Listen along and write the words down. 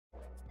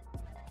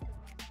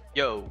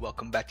Yo,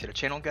 welcome back to the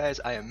channel, guys.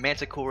 I am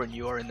Manticore and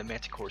you are in the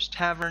Manticore's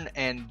Tavern,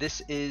 and this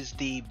is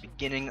the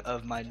beginning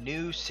of my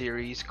new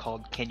series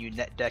called Can You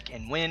Net Deck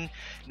and Win?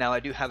 Now I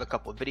do have a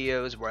couple of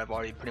videos where I've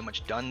already pretty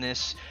much done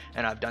this,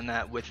 and I've done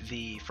that with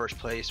the first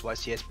place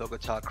YCS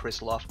Bogota Chris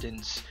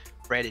Lofton's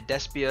branded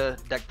Despia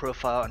deck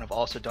profile, and I've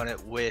also done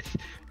it with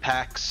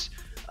PAX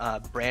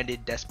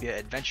branded Despia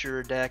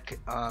Adventurer deck.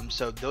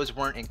 So those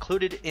weren't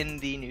included in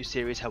the new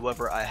series.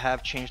 However, I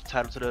have changed the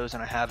title to those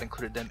and I have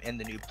included them in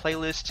the new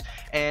playlist,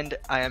 and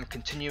I am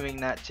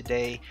continuing that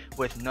today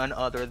with none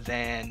other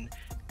than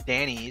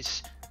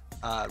Danny's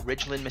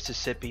Ridgeland,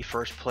 Mississippi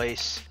first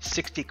place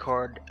 60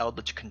 card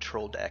Eldlich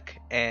Control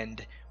deck.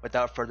 And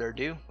without further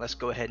ado, let's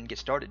go ahead and get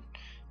started.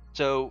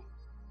 So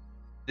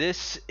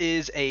this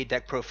is a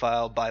deck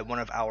profile by one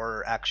of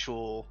our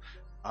actual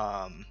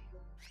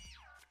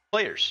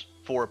players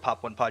for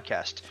Pop 1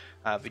 Podcast.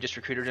 We just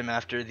recruited him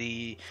after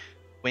the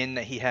win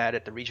that he had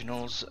at the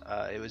regionals.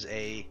 It was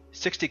a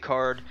 60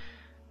 card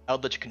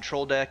Eldlich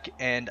Control deck,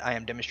 and I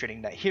am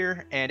demonstrating that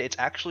here, and it's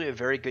actually a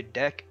very good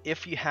deck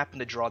if you happen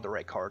to draw the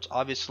right cards.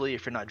 Obviously,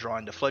 if you're not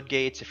drawing the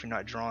Floodgates, if you're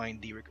not drawing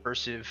the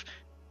recursive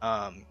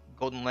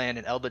Golden Land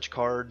and Eldlich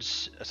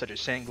cards such as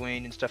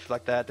Sanguine and stuff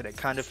like that, then it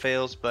kind of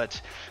fails. But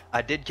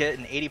I did get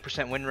an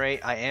 80% win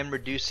rate. I am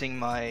reducing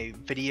my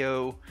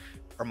video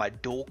or my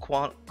duel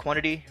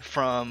quantity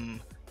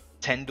from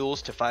 10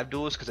 duels to 5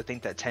 duels, because I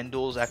think that 10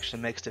 duels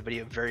actually makes the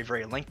video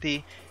very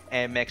lengthy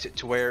and makes it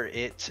to where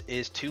it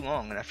is too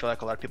long, and I feel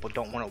like a lot of people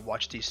don't want to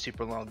watch these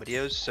super long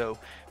videos. So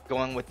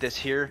going with this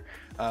here,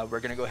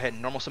 we're going to go ahead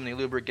and normal summon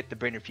the Aluber, get the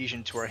Brain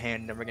Infusion to our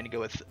hand, and then we're going to go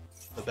with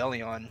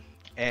Lubellion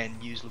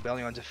and use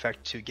Lubellion's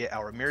effect to get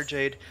our Mirror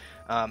Jade.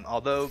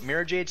 Although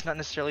Mirror Jade's not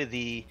necessarily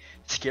the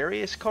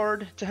scariest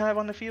card to have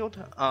on the field,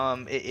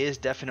 it is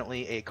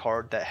definitely a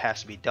card that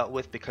has to be dealt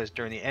with, because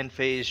during the end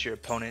phase your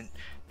opponent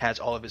has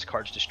all of his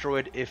cards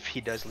destroyed if he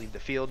does leave the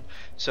field.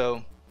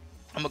 So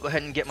I'm going to go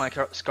ahead and get my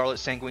Scarlet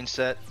Sanguine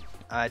set.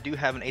 I do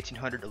have an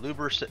 1800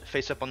 Aluber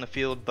face up on the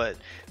field, but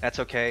that's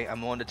okay.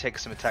 I'm willing to take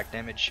some attack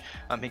damage.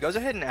 He goes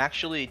ahead and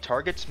actually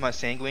targets my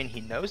Sanguine.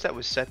 He knows that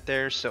was set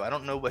there, so I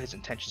don't know what his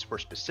intentions were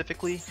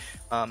specifically.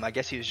 I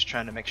guess he was just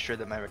trying to make sure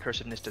that my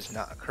recursiveness does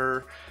not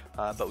occur,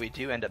 but we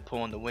do end up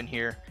pulling the win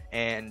here,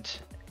 and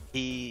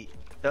he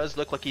does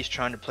look like he's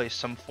trying to play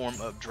some form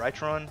of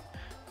Drytron,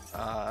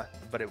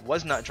 but it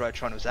was not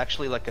Drytron. It was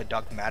actually like a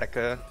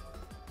Dogmatika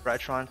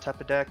Drytron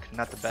type of deck.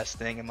 Not the best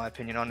thing in my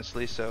opinion,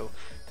 honestly. So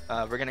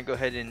we're going to go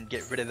ahead and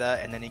get rid of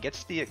that, and then he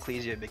gets the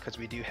Ecclesia because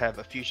we do have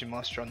a fusion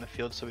monster on the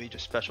field, so he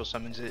just special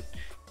summons it.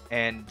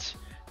 And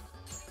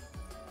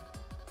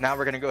now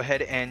we're going to go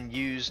ahead and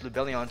use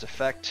Lubellion's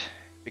effect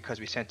because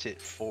we sent it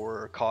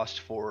for cost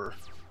for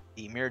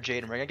the Mirror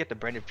Jade, and we're going to get the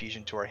Brain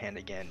Infusion to our hand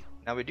again.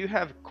 Now we do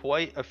have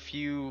quite a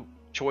few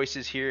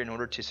choices here in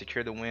order to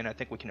secure the win. I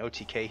think we can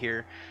OTK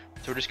here,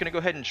 so we're just going to go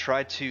ahead and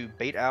try to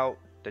bait out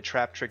the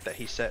trap trick that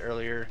he set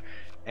earlier,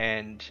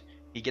 and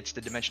he gets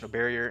the dimensional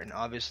barrier, and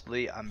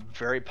obviously I'm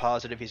very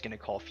positive he's going to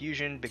call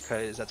fusion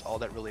because that's all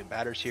that really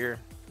matters here.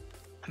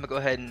 I'm going to go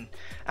ahead and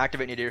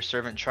activate Nadir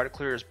Servant and try to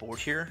clear his board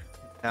here.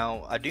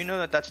 Now I do know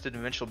that that's the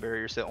dimensional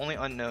barrier, so the only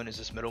unknown is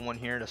this middle one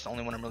here. That's the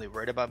only one I'm really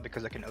worried about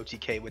because I can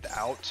OTK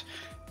without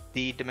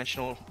the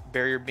dimensional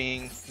barrier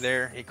being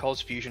there. He calls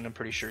fusion, I'm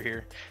pretty sure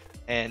here,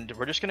 and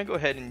we're just going to go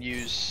ahead and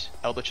use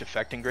Eldlich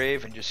Effect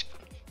Engrave and just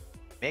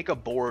make a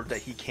board that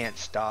he can't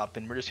stop,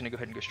 and we're just going to go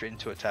ahead and go straight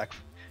into attack,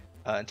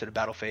 into the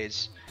battle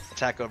phase,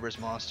 attack over his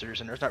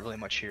monsters, and there's not really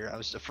much here. I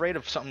was afraid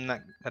of something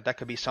that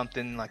could be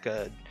something like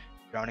a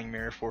Drowning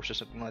Mirror Force or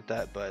something like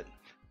that, but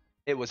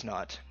it was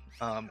not.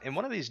 In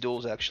one of these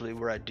duels actually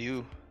where I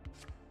do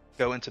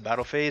go into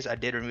battle phase, I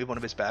did remove one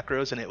of his back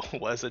rows and it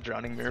was a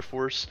Drowning Mirror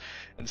Force,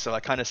 and so I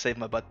kind of saved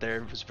my butt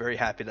there. Was very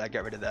happy that I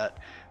got rid of that.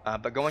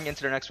 But going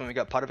into the next one, we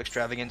got Pot of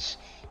Extravagance.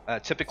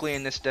 Typically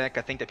in this deck,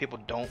 I think that people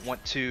don't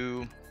want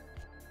to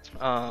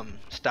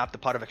stop the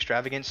Pot of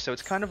Extravagance, so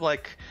it's kind of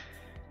like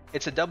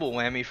it's a double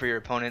whammy for your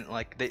opponent.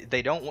 Like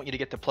they don't want you to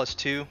get the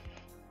 +2,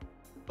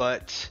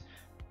 but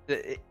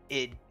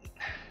they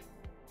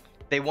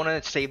want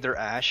to save their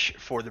Ash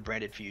for the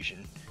branded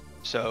fusion,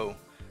 so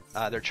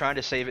they're trying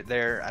to save it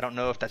there. I don't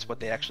know if that's what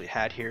they actually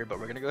had here, but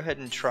we're gonna go ahead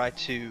and try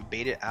to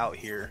bait it out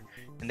here,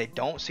 and they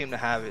don't seem to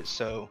have it,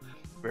 so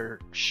we're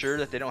sure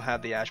that they don't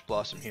have the Ash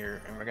Blossom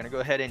here, and we're going to go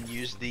ahead and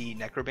use the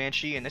Necroworld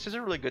Banshee. And this is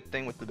a really good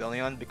thing with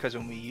Lubellion, because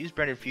when we use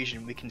Branded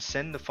Fusion, we can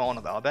send the Fallen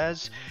of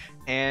Albaz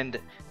and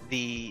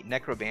the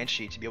Necroworld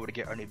Banshee to be able to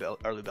get our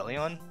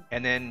Lubellion,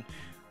 and then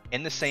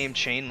in the same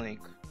chain link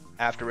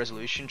after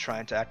resolution,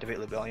 trying to activate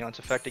Lubellion's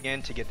effect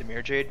again to get the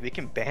Mirror Jade, we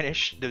can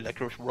banish the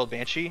Necroworld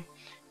Banshee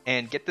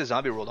and get the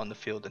Zombie World on the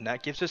field, and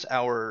that gives us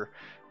our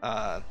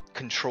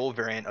control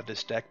variant of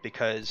this deck,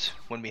 because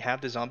when we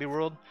have the Zombie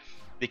World,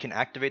 we can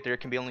activate there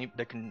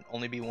can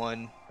only be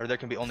one,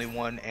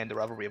 and the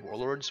Rivalry of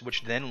Warlords,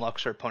 which then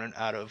locks our opponent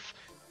out of,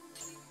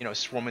 you know,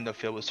 swarming the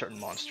field with certain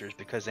monsters,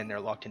 because then they're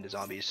locked into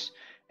zombies.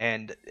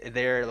 And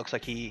there it looks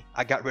like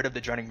I got rid of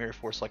the Drowning Mirror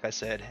Force, like I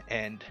said,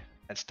 and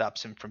that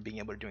stops him from being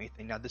able to do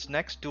anything. Now this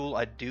next duel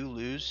I do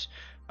lose,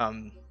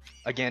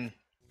 Again,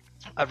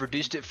 I've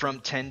reduced it from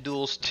 10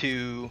 duels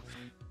to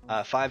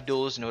 5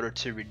 duels in order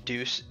to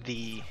reduce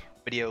the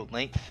video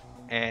length,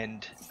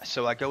 and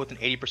so I go with an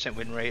 80%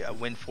 win rate. I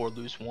win 4,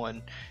 lose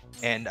 1,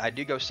 and I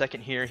do go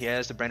second here. He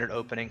has the branded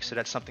opening, so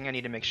that's something I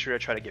need to make sure I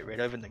try to get rid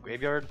of in the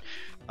graveyard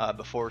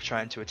before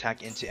trying to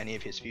attack into any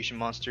of his fusion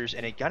monsters.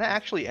 And it kind of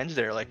actually ends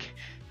there. Like,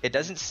 it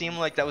doesn't seem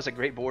like that was a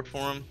great board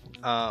for him,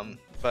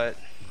 but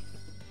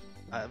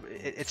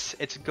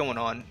it's going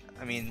on.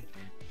 I mean,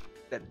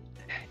 that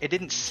it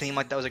didn't seem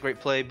like that was a great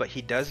play, but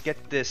he does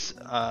get this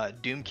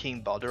Doom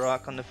King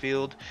Balderok on the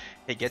field.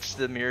 It gets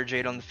the Mirror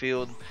Jade on the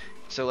field,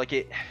 so like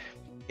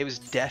it was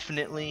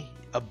definitely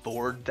a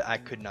board that I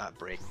could not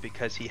break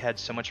because he had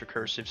so much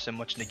recursive, so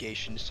much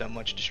negation, so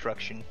much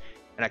destruction,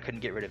 and I couldn't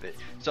get rid of it.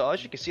 So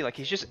as you can see, like,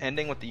 he's just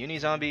ending with the Uni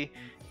Zombie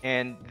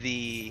and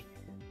the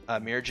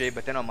Mirror Jade,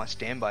 but then on my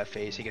standby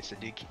phase, he gets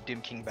the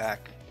Doom King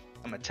back.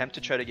 I'm gonna attempt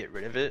to try to get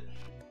rid of it,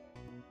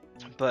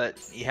 but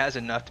he has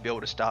enough to be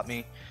able to stop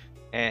me,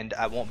 and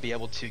I won't be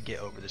able to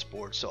get over this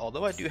board. So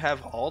although I do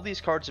have all these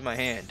cards in my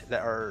hand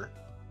that are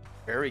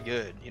very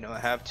good, you know, I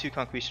have 2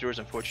 Conquistadors.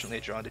 Unfortunately, I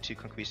drawn to 2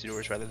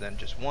 Conquistadors rather than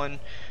just 1.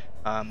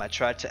 I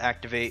tried to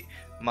activate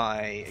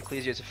my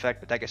Ecclesia's effect,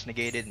 but that gets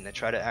negated, and I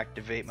try to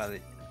activate my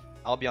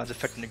Albion's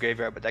effect in the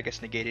graveyard, but that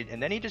gets negated,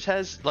 and then he just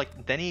has,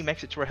 like, then he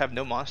makes it to where I have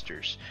no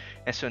monsters.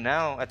 And so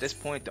now, at this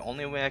point, the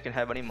only way I can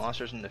have any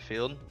monsters in the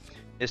field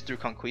is through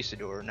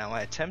Conquistador. Now,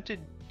 I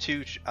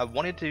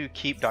wanted to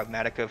keep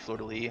Dogmatika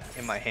Fleurdelis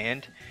in my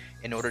hand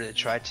in order to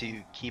try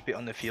to keep it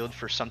on the field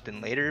for something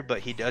later,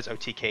 but he does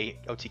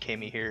OTK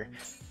me here,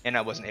 and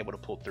I wasn't able to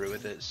pull through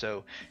with it.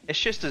 So it's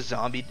just a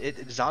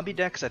zombie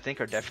decks. I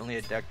think are definitely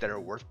a deck that are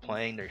worth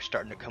playing. They're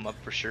starting to come up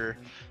for sure.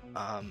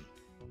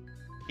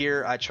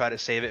 Here I try to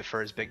save it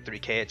for his big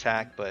 3k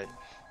attack, but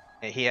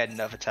he had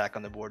enough attack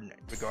on the board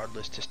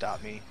regardless to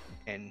stop me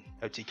and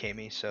OTK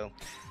me. So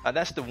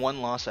that's the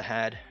one loss I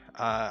had.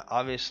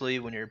 Obviously,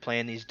 when you're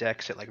playing these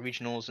decks at like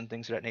regionals and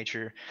things of that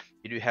nature,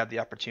 you do have the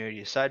opportunity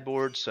to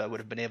sideboard. So I would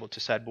have been able to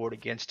sideboard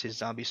against his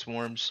zombie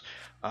swarms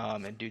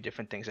and do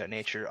different things of that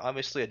nature.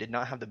 Obviously, I did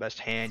not have the best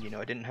hand. You know,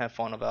 I didn't have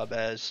Fallen of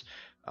Albaz.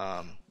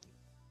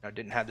 I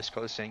didn't have the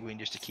Scarlet Sanguine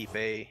just to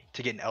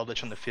get an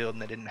Eldlich on the field,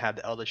 and I didn't have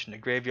the Eldlich in the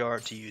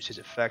graveyard to use his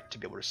effect to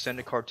be able to send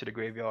a card to the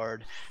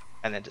graveyard,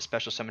 and then to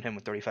special summon him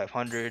with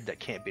 3500 that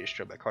can't be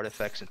destroyed by card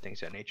effects and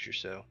things of that nature.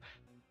 So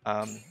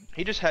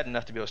he just had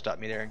enough to be able to stop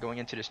me there. And going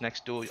into this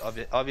next duel,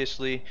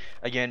 obviously,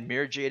 again,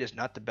 Mirror Jade is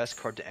not the best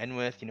card to end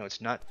with. You know,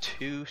 it's not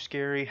too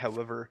scary.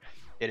 However,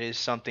 it is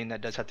something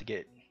that does have to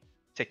get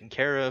taken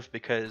care of,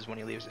 because when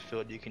he leaves the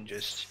field, you can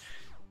just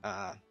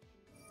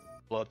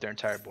blow up their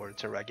entire board.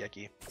 It's a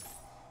Raigeki.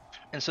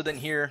 And so then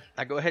here,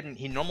 I go ahead and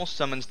he normal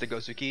summons the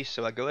Gozuki,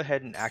 so I go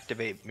ahead and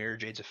activate Mirror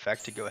Jade's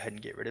effect to go ahead and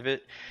get rid of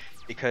it,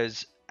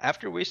 because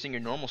after wasting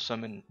your normal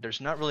summon, there's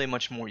not really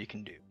much more you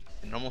can do.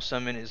 The normal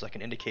summon is like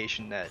an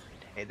indication that,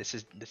 hey, this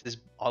is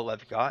all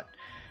I've got,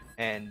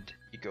 and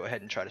you go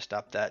ahead and try to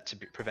stop that to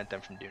prevent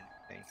them from doing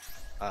anything.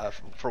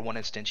 For one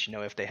instance, you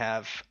know, if they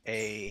have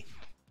a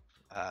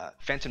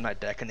Phantom Knight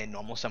deck and they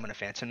normal summon a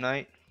Phantom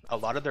Knight, a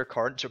lot of their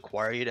cards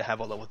require you to have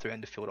a level 3 in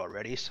the field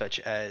already,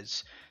 such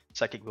as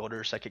Psychic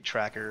Builder, Psychic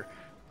Tracker,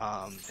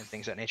 and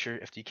things of that nature.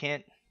 If you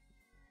can't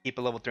keep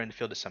a level 3 in the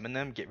field to summon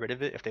them, get rid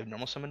of it if they've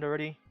normal summoned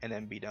already, and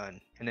then be done.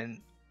 And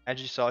then,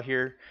 as you saw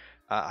here,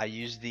 I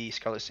used the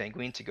Scarlet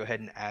Sanguine to go ahead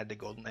and add the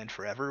Golden Land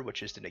Forever,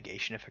 which is the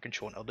negation if I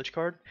control an Eldlich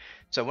card.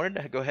 So I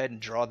wanted to go ahead and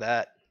draw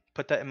that,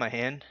 put that in my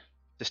hand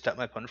to stop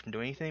my opponent from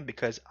doing anything,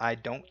 because I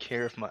don't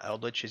care if my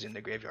Eldlich is in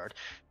the graveyard,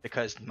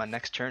 because my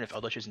next turn, if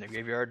Eldlich is in the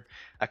graveyard,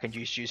 I can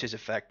just use his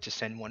effect to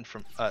send one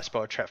from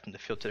Spell Trap from the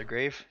field to the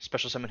grave,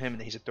 special summon him, and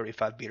then he's a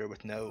 35 beater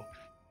with no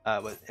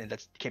and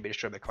that can't be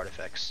destroyed by card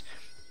effects.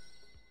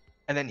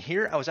 And then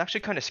here, I was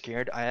actually kind of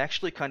scared. I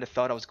actually kind of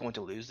thought I was going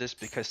to lose this,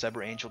 because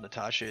Cyber Angel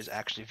Natasha is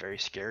actually very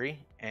scary,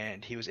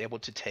 and he was able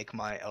to take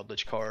my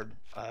Eldlich card,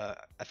 I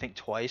think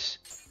twice.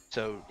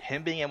 So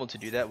him being able to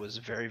do that was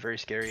very, very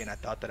scary, and I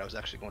thought that I was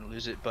actually going to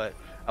lose it, but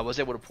I was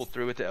able to pull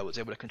through with it. I was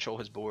able to control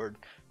his board.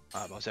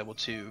 I was able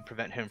to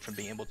prevent him from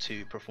being able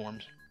to perform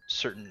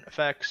certain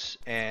effects,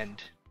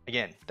 and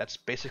again, that's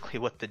basically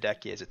what the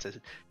deck is. It's a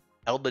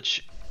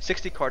Eldlich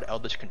 60 card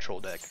Eldlich control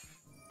deck.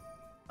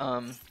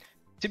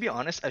 To be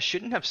honest, I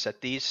shouldn't have set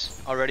these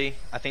already.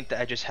 I think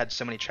that I just had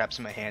so many traps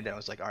in my hand that I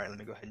was like, alright, let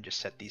me go ahead and just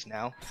set these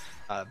now.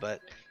 But,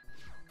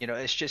 you know,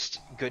 it's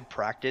just good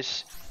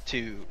practice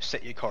to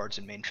set your cards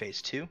in main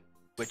phase 2,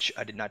 which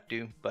I did not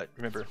do, but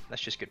remember,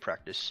 that's just good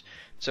practice.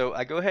 So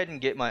I go ahead and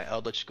get my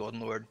Eldlich Golden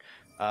Lord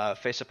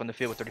face up on the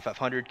field with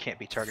 3500, can't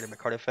be targeted by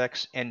card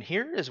effects. And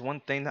here is one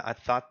thing that I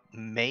thought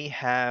may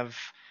have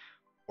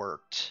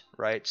worked,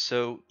 right?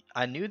 So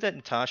I knew that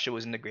Natasha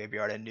was in the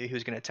graveyard. I knew he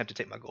was going to attempt to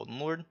take my Golden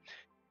Lord.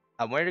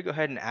 I wanted to go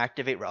ahead and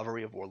activate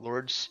Rivalry of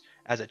Warlords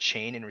as a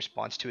chain in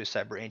response to his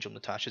Cyber Angel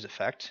Natasha's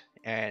effect.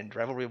 And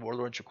Rivalry of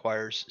Warlords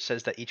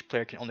says that each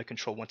player can only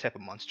control one type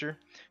of monster.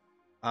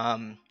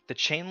 The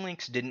chain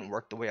links didn't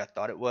work the way I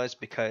thought it was,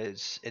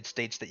 because it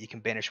states that you can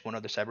banish one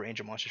other Cyber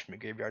Angel monster from your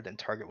graveyard, then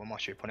target one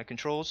monster your opponent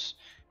controls.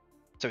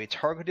 So he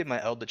targeted my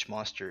Eldlich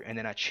monster, and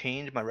then I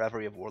changed my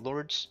Rivalry of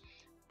Warlords.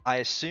 I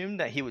assumed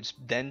that he would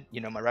then,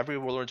 my Rivalry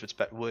of Warlords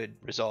would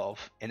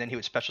resolve, and then he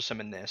would special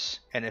summon this,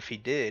 and if he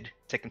did,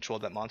 take control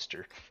of that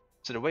monster.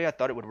 So the way I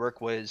thought it would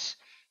work was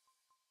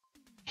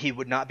he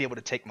would not be able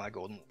to take my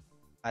golden.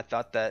 I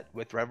thought that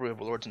with Rivalry of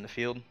Warlords in the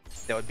field,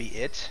 that would be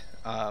it.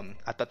 I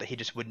thought that he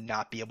just would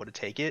not be able to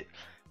take it,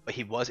 but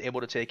he was able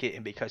to take it,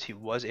 and because he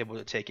was able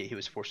to take it, he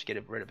was forced to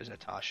get rid of his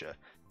Natasha.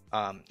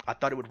 I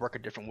thought it would work a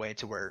different way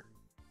to where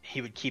he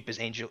would keep his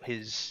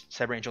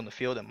Cyber Angel in the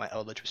field, and my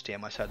Eldlich would stay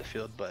on my side of the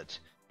field, but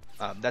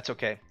that's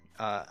okay.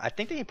 I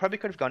think that he probably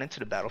could have gone into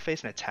the battle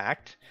phase and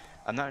attacked.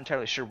 I'm not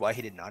entirely sure why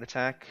he did not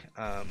attack,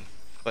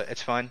 but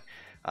it's fine.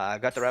 I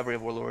got the Rivalry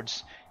of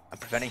Warlords. I'm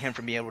preventing him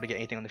from being able to get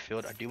anything on the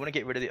field. I do want to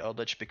get rid of the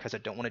Eldlich because I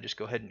don't want to just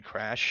go ahead and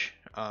crash.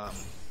 I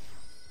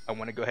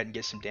want to go ahead and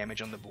get some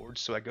damage on the board,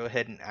 so I go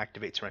ahead and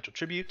activate Torrential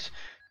Tribute,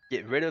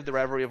 get rid of the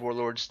Rivalry of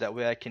Warlords, that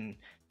way I can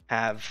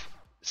have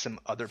some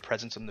other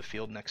presence on the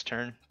field next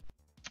turn.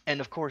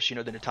 And of course, the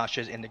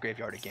Natasha is in the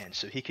graveyard again,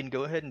 so he can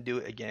go ahead and do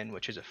it again,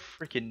 which is a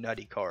freaking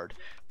nutty card.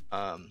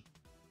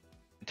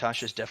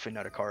 Natasha is definitely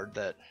not a card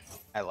that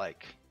I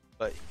like,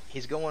 but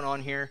he's going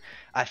on here.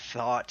 I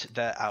thought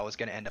that I was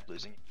going to end up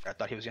losing. I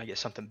thought he was going to get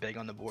something big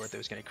on the board that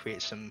was going to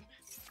create some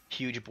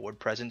huge board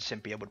presence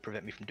and be able to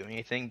prevent me from doing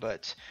anything,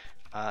 but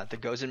the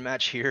Gozen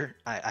Match here,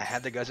 I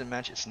had the Gozen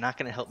Match. It's not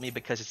going to help me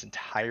because his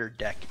entire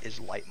deck is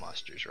light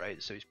monsters,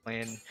 right? So he's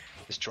playing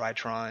this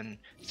Drytron,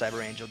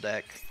 Cyber Angel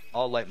deck,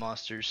 all light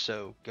monsters,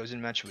 so Gozen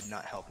Match would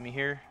not help me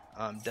here.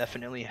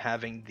 Definitely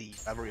having the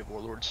Rivalry of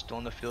Warlords still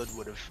in the field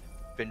would have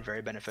been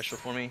very beneficial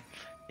for me.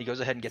 He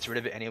goes ahead and gets rid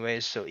of it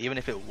anyways, so even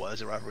if it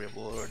was a Rivalry of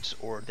Warlords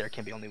or there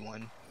can be only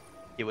one,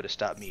 he would have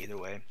stopped me either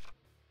way.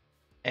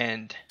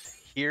 And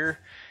here,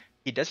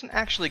 he doesn't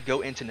actually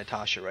go into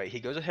Natasha, right? He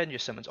goes ahead and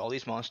just summons all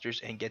these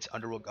monsters and gets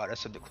Underworld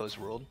Goddess of the Closed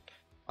World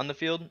on the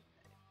field.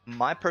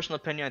 My personal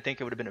opinion, I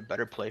think it would have been a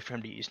better play for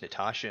him to use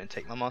Natasha and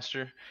take my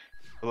monster.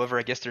 However,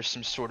 I guess there's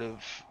some sort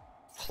of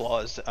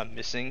clause that I'm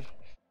missing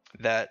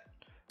that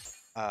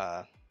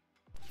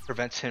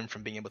prevents him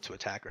from being able to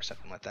attack or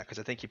something like that, because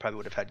I think he probably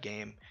would have had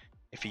game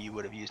if he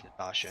would have used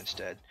Natasha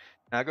instead.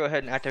 Now I go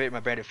ahead and activate my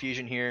Brand of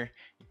Fusion here,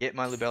 get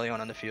my Lubellion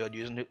on the field,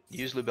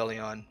 use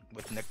Lubellion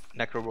with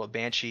Necroworld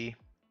Banshee,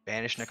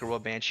 banish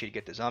Necroworld Banshee to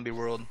get the zombie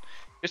world,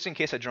 just in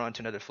case I draw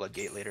into another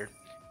floodgate later.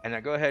 And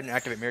I go ahead and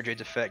activate Mirror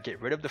Jade's effect,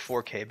 get rid of the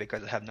 4K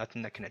because I have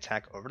nothing that can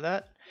attack over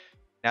that.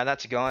 Now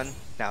that's gone.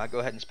 Now I go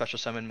ahead and special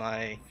summon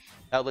my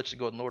Edlich the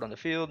Golden Lord on the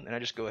field, and I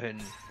just go ahead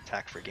and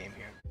attack for game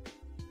here.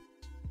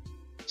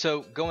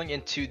 So going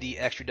into the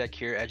extra deck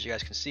here, as you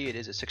guys can see, it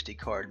is a 60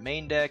 card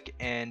main deck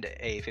and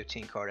a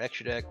 15 card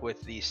extra deck with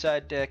the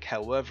side deck.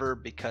 However,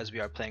 because we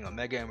are playing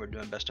Omega and we're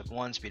doing best of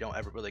ones, we don't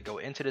ever really go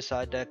into the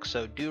side deck.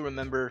 So do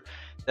remember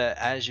that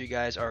as you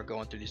guys are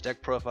going through these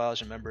deck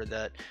profiles, remember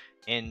that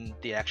in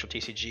the actual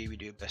TCG we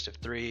do best of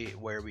 3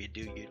 where we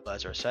do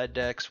utilize our side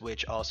decks,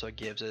 which also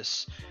gives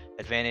us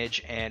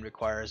advantage and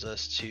requires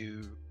us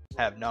to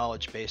have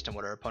knowledge based on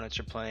what our opponents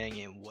are playing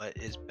and what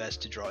is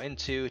best to draw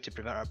into to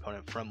prevent our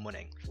opponent from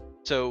winning.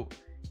 So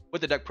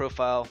with the deck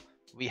profile,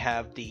 we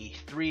have the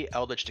 3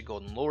 Eldlich to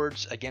Golden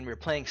Lords. Again, we're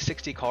playing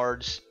 60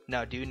 cards.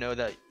 Now do know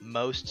that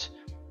most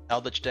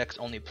Eldlich decks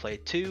only play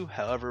 2.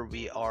 However,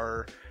 we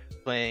are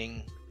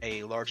playing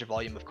a larger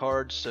volume of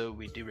cards, so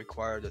we do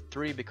require the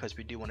 3 because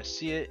we do want to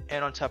see it.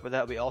 And on top of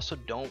that, we also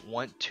don't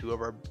want 2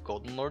 of our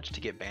Golden Lords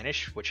to get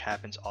banished, which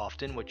happens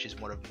often, which is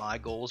one of my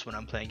goals when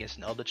I'm playing against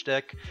an Eldlich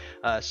deck.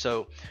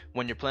 So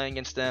when you're playing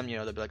against them,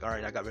 they'll be like,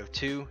 alright, I got rid of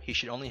 2, he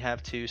should only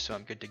have 2, so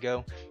I'm good to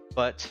go.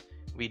 But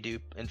we do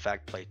in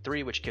fact play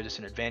 3, which gives us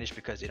an advantage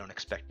because they don't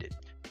expect it.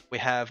 We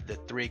have the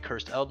 3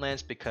 Cursed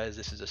Eldlands because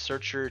this is a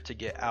searcher to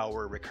get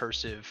our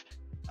recursive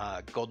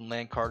golden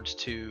land cards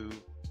to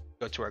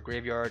go to our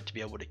graveyard to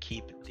be able to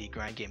keep the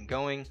grind game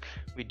going.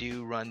 We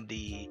do run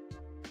the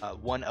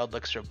 1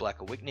 Eldlixir of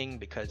Black Awakening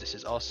because this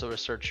is also a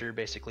searcher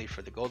basically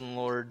for the Golden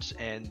Lords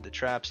and the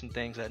traps and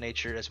things of that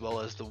nature, as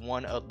well as the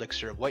 1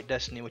 Eldlixir of White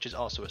Destiny, which is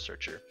also a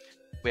searcher.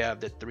 We have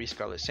the 3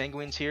 Scarlet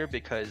Sanguines here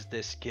because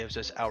this gives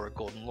us our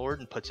Golden Lord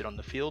and puts it on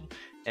the field,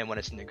 and when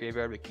it's in the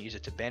graveyard we can use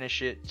it to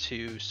banish it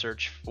to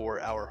search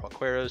for our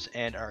Huaqueros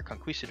and our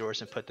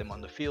Conquistadors and put them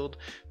on the field,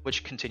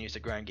 which continues the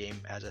grind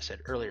game as I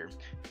said earlier.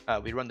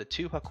 We run the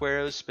 2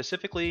 Huaqueros.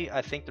 Specifically,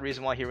 I think the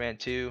reason why he ran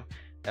 2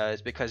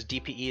 is because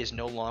DPE is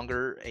no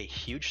longer a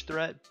huge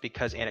threat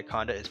because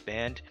Anaconda is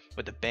banned.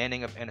 With the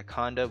banning of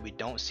Anaconda, we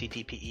don't see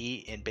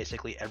DPE in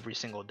basically every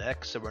single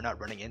deck, so we're not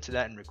running into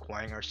that and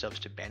requiring ourselves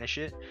to banish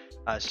it.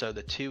 So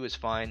the 2 is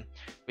fine.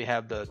 We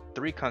have the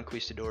 3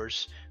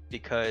 Conquistadors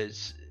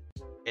because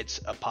it's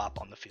a pop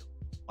on the field.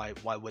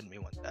 Why wouldn't we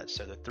want that?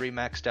 So the 3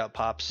 maxed out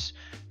pops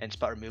and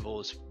spot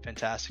removal is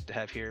fantastic to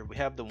have here. We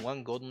have the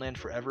 1 Golden Land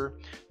Forever.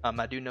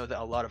 I do know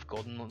that a lot of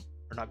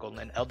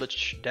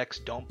Eldlich decks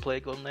don't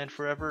play Golden Land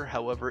Forever.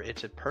 However,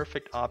 it's a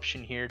perfect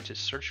option here to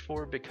search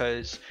for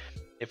because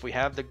if we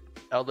have the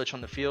Eldlich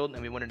on the field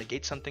and we want to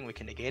negate something, we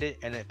can negate it,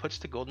 and it puts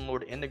the Golden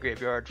Lord in the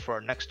graveyard for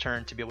our next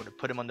turn to be able to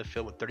put him on the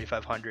field with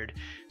 3,500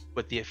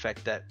 with the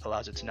effect that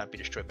allows it to not be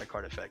destroyed by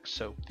card effects.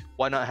 So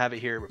why not have it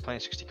here? We're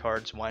playing 60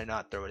 cards, why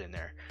not throw it in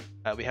there?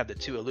 We have the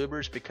 2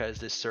 Alubers because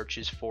this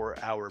searches for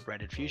our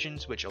branded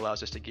fusions, which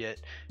allows us to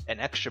get an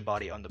extra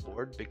body on the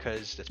board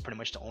because that's pretty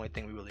much the only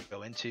thing we really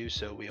go into.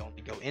 So we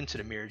only go into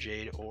the Mirror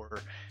Jade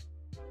or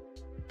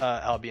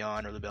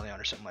Albion or Libellion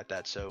or something like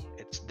that, so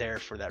it's there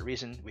for that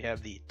reason. We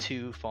have the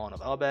 2 Fallen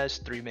of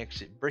Albaz. 3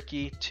 makes it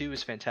bricky, 2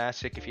 is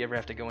fantastic. If you ever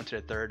have to go into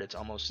the 3rd, it's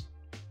almost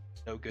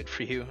no good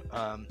for you.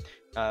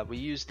 We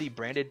use the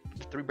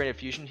 3 branded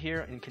fusion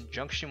here in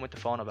conjunction with the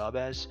Fallen of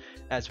Albaz,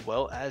 as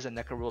well as a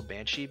Necroworld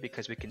Banshee,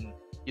 because we can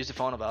use the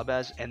Fallen of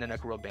Albaz and the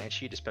Necroworld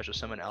Banshee to special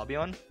summon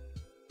Albion,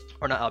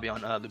 or not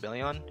Albion,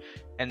 Libellion,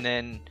 and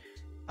then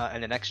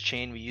in the next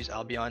chain we use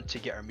Albion to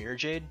get our Mirror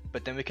Jade,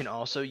 but then we can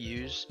also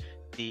use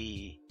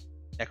the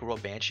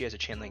Necroworld Banshee as a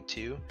chain link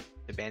too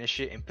to banish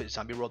it and put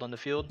Zombie World on the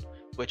field,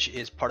 which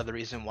is part of the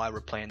reason why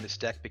we're playing this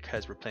deck,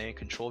 because we're playing a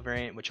control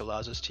variant which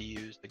allows us to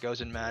use the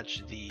Gozen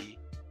Match, the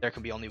There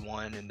Can Be Only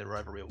One, and the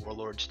Rivalry of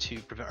Warlords to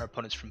prevent our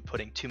opponents from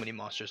putting too many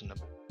monsters in the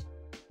board.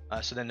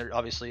 So then there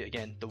obviously,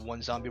 again, the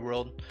 1 Zombie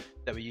World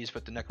that we use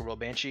with the Necroworld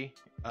Banshee.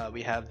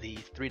 We have the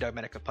 3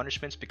 Dogmatika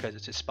Punishments because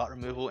it's a spot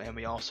removal, and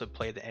we also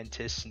play the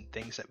Entis and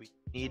things that we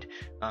need.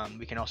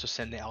 We can also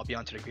send the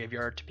Albion to the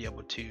graveyard to be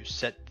able to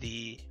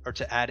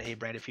to add a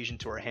branded fusion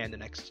to our hand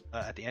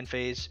at the end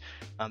phase.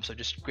 So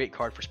just great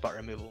card for spot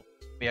removal.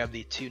 We have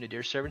the 2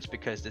 Nadir Servants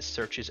because this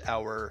searches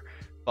our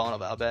Fallen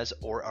of Albaz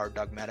or our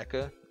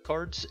Dogmatika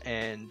cards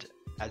and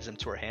adds them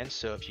to our hand.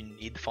 So if you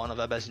need the Fallen of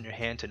Albaz in your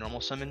hand to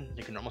normal summon,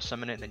 you can normal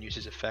summon it and then use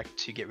his effect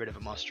to get rid of a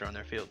monster on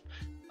their field.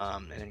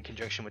 And in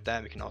conjunction with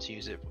that, we can also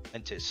use it with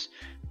Entis.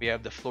 We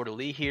have the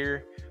Fleurdelis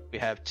here. We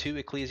have 2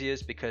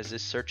 Ecclesias because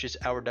this searches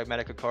our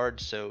Dogmatika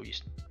card. So you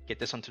get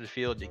this onto the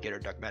field, you get our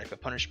Dogmatika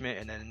Punishment,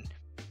 and then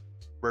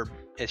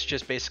it's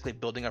just basically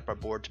building up our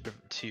board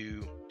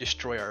to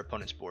destroy our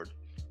opponent's board.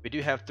 We do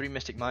have 3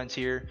 Mystic Minds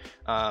here.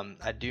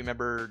 I do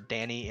remember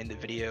Danny in the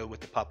video with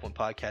the Pop 1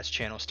 podcast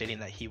channel stating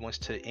that he wants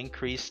to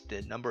increase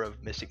the number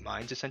of Mystic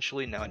Minds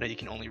essentially. Now I know you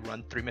can only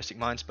run 3 Mystic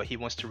Minds, but he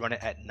wants to run it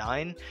at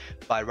 9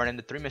 by running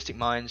the 3 Mystic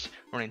Minds,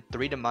 running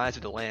 3 Demise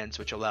of the Lands,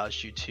 which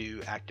allows you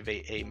to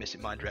activate a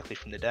Mystic Mind directly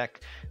from the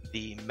deck.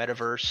 The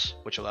Metaverse,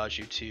 which allows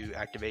you to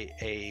activate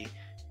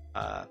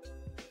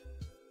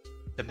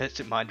the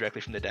Mystic Mind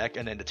directly from the deck,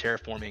 and then the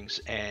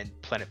Terraformings and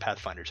Planet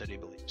Pathfinders, I do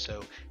believe.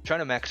 So trying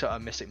to max out a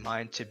Mystic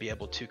Mind to be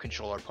able to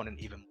control our opponent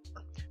even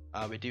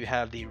more. We do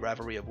have the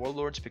Rivalry of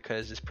Warlords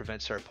because this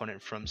prevents our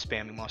opponent from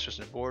spamming monsters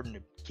on the board, and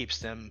it keeps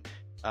them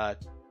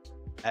at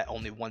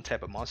only 1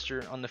 type of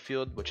monster on the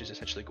field, which is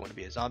essentially going to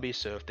be a zombie.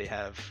 So if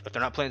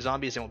they're not playing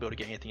zombies, they won't be able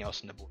to get anything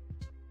else on the board.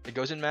 The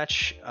Gozen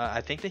Match,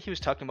 I think that he was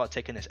talking about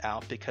taking this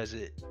out because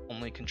it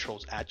only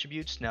controls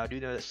attributes. Now I do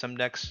know that some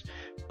decks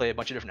play a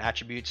bunch of different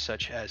attributes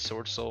such as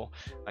Sword Soul.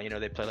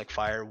 They play like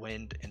fire,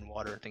 wind, and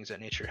water and things of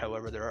that nature.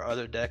 However, there are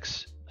other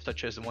decks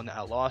such as the one that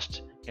I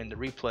lost in the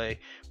replay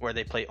where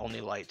they play only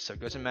light. So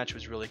Gozen Match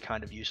was really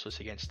kind of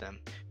useless against them.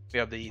 We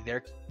have the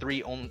there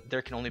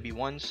can only be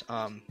ones,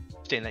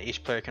 stating that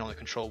each player can only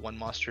control 1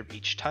 monster of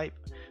each type.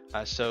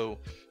 So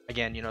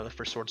again,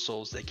 for Sword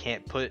Souls, they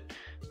can't put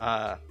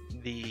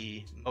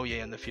the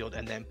Moye on the field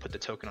and then put the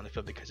token on the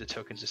field because the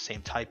token's the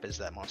same type as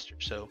that monster.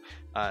 So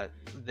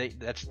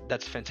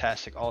that's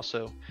fantastic.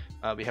 Also,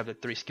 we have the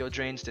 3 skill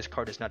drains. This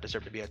card does not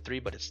deserve to be at 3,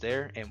 but it's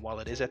there, and while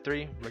it is at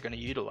 3, we're going to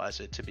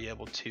utilize it to be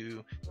able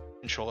to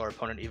control our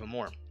opponent even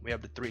more. We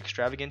have the 3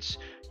 Extravagance.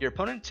 Your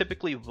opponent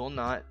typically will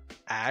not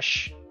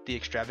Ash the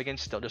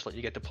Extravagance. They'll just let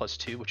you get the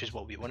 +2, which is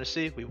what we want to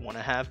see. We want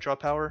to have draw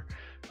power,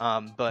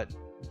 but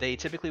they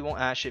typically won't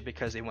Ash it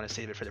because they want to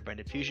save it for the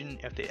Branded Fusion.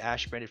 If they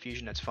Ash Branded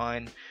Fusion, that's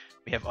fine.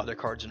 We have other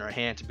cards in our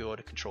hand to be able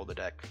to control the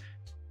deck.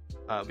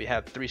 We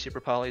have 3 Super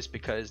Polys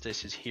because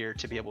this is here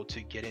to be able to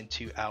get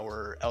into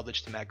our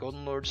Eldlich to Mat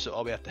Golden Lord. So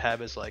all we have to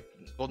have is like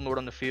Golden Lord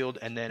on the field,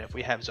 and then if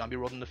we have Zombie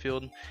World on the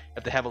field,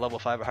 if they have a level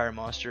 5 or higher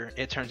monster,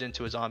 it turns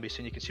into a zombie.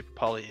 So you can Super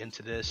Poly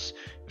into this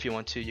if you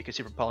want to. You can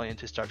Super Poly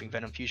into Starving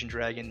Venom, Fusion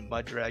Dragon,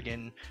 Mud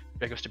Dragon,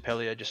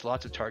 Dragostapelia, just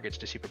lots of targets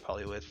to Super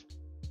Poly with.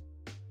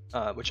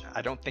 Which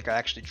I don't think I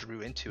actually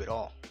drew into at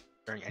all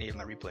during any of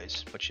my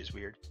replays, which is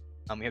weird.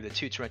 We have the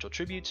 2 Torrential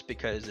Tributes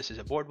because this is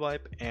a board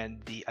wipe,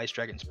 and the Ice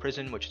Dragon's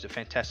Prison, which is a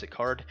fantastic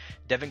card.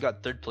 Devin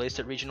got 3rd place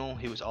at Regional.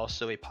 He was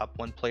also a Pop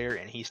 1 player,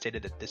 and he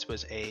stated that this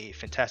was a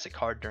fantastic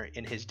card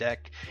in his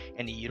deck,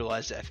 and he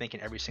utilized it, I think, in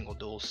every single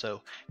duel.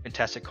 So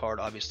fantastic card,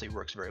 obviously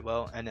works very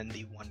well. And then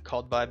the 1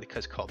 Called By,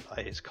 because Called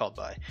By is Called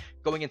By.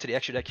 Going into the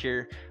extra deck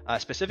here,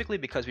 specifically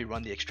because we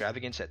run the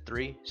Extravagance at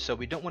 3, so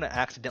we don't want to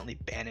accidentally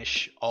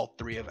banish all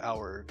 3 of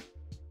our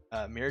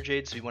Mirror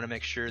Jades. We want to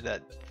make sure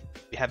that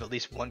we have at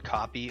least 1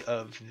 copy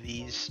of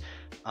these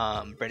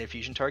Branded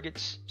Fusion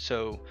targets.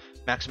 So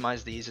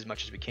maximize these as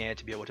much as we can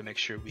to be able to make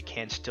sure we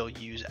can still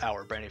use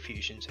our Branded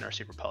Fusions and our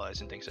Super Polys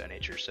and things of that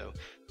nature. So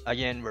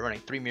again, we're running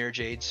 3 Mirror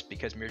Jades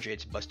because Mirror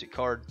Jade's a busted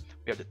card.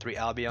 We have the 3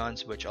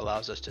 Albions, which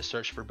allows us to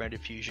search for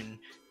Branded Fusion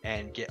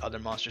and get other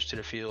monsters to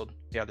the field.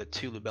 We have the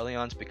 2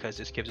 Lubellions because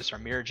this gives us our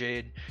Mirror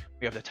Jade.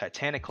 We have the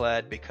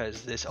Titaniclad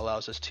because this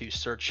allows us to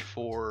search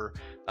for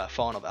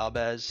Fallen of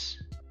Albaz,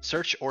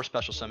 search or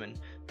special summon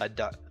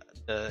the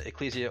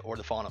Ecclesia or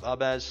the Fallen of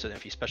Albaz. So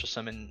if you special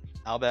summon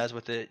Albaz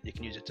with it, you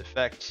can use its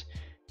effect,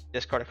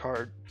 discard a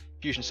card,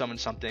 fusion summon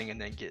something, and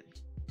then get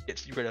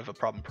rid of a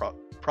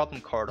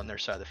problem card on their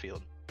side of the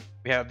field.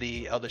 We have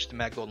the Eldlich the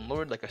Mad Golden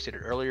Lord, like I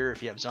stated earlier.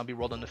 If you have Zombie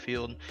World on the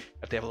field,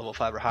 if they have a level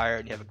 5 or higher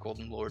and you have a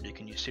Golden Lord, you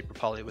can use Super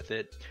Poly with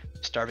it.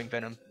 Starving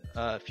Venom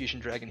Fusion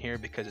Dragon here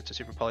because it's a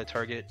Super Poly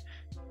target.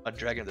 A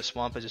Dragon of the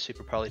Swamp is a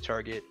Super Poly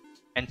target.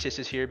 Entis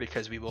is here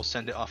because we will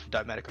send it off of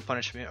Dogmatika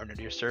Punishment or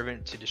Nadir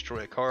Servant to destroy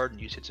a card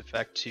and use its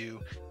effect to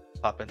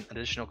pop an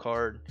additional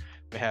card.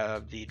 We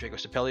have the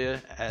Dragostapelia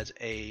as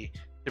a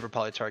Super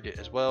Poly target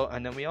as well,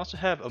 and then we also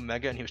have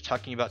Omega, and he was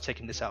talking about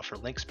taking this out for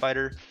Link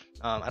Spider.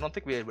 I don't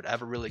think we would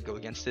ever really go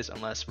against this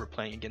unless we're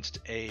playing against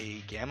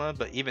a Gamma,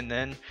 but even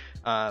then,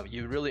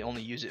 you really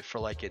only use it for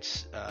like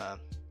its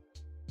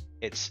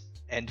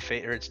end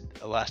fate or its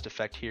last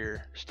effect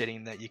here,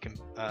 stating that you can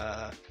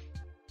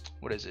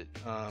what is it?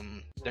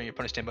 During your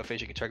opponent's standby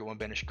phase, you can target 1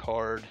 banished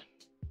card.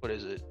 What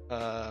is it?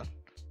 I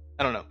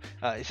don't know.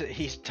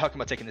 He's talking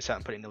about taking this out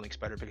and putting the Link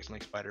Spider because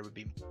Link Spider would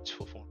be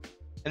useful for him.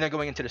 And then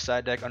going into the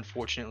side deck,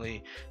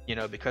 unfortunately, you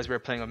know, because we're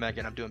playing Omega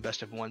and I'm doing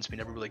best of ones, we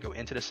never really go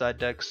into the side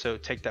deck, so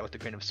take that with a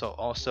grain of salt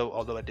also,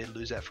 although I did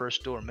lose that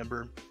first duel.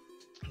 Remember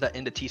that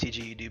in the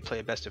TCG you do play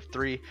a best of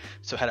 3,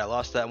 so had I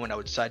lost that one, I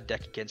would side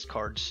deck against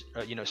cards,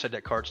 side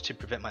deck cards to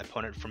prevent my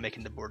opponent from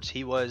making the boards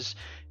he was,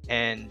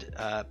 and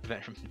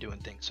prevent him from doing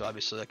things. So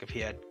obviously, like if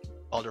he had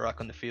Balderok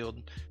on the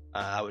field,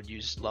 I would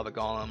use Lava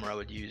Golem, or I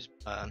would use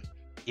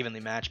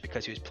Evenly Matched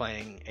because he was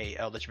playing a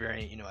Eldlich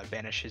variant. I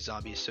banish his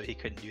zombies so he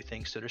couldn't do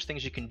things. So there's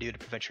things you can do to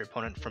prevent your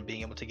opponent from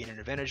being able to gain an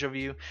advantage of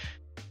you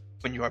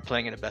when you are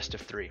playing in a best of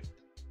 3.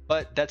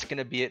 But that's going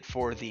to be it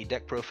for the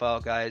deck profile,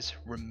 guys.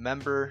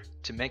 Remember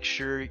to make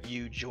sure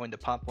you join the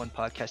Pop 1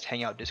 Podcast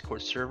Hangout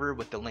Discord server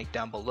with the link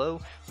down below.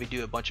 We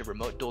do a bunch of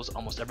remote duels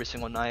almost every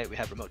single night. We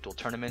have remote duel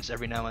tournaments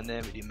every now and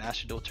then. We do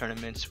master duel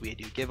tournaments. We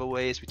do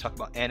giveaways. We talk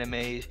about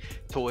anime,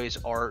 toys,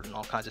 art, and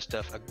all kinds of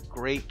stuff. A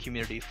great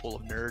community full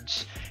of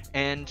nerds.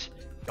 And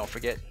don't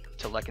forget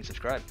to like and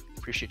subscribe.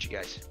 Appreciate you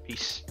guys.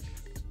 Peace.